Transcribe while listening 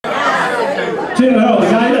Two, no,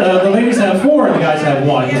 the ladies have 4 and the guys have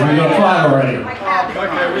 1, because we got 5 already.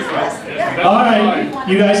 Alright,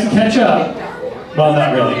 you guys can catch up. Well,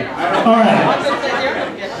 not really.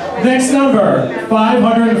 Alright. Next number,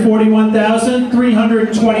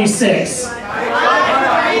 541,326.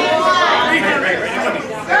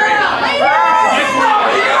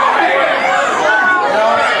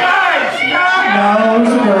 No, those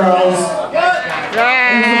are girls. Those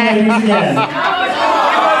are ladies again.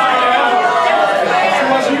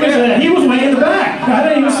 He was way in the back. I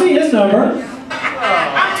didn't even see his number.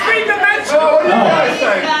 I'm 3-dimensional.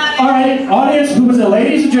 All right, audience, who was it,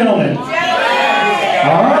 ladies or gentlemen?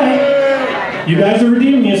 All right, you guys are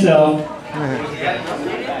redeeming yourself.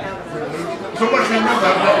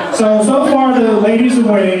 So far the ladies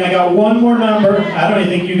are winning. I got 1 more number. I don't even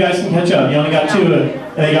think you guys can catch up. You only got 2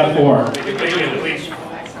 and they got 4.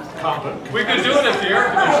 We could do it if the air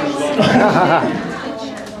conditioning was on.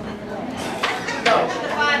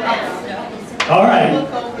 All right,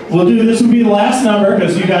 we'll do, this will be the last number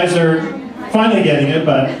because you guys are finally getting it,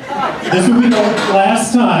 but this will be the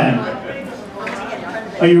last time.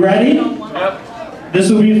 Are you ready? Yep. This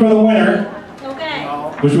will be for the winner. Okay.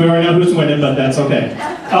 Which we already know who's winning, but that's okay.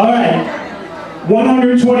 All right,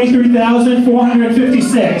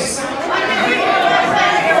 123,456.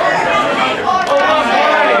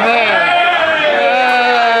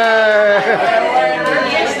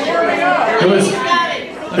 It was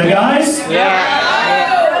the guys? Yeah.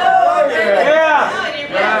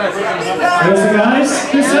 It was the guys?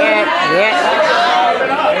 Yeah.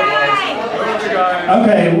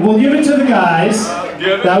 Okay, we'll give it to the guys.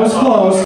 That was close.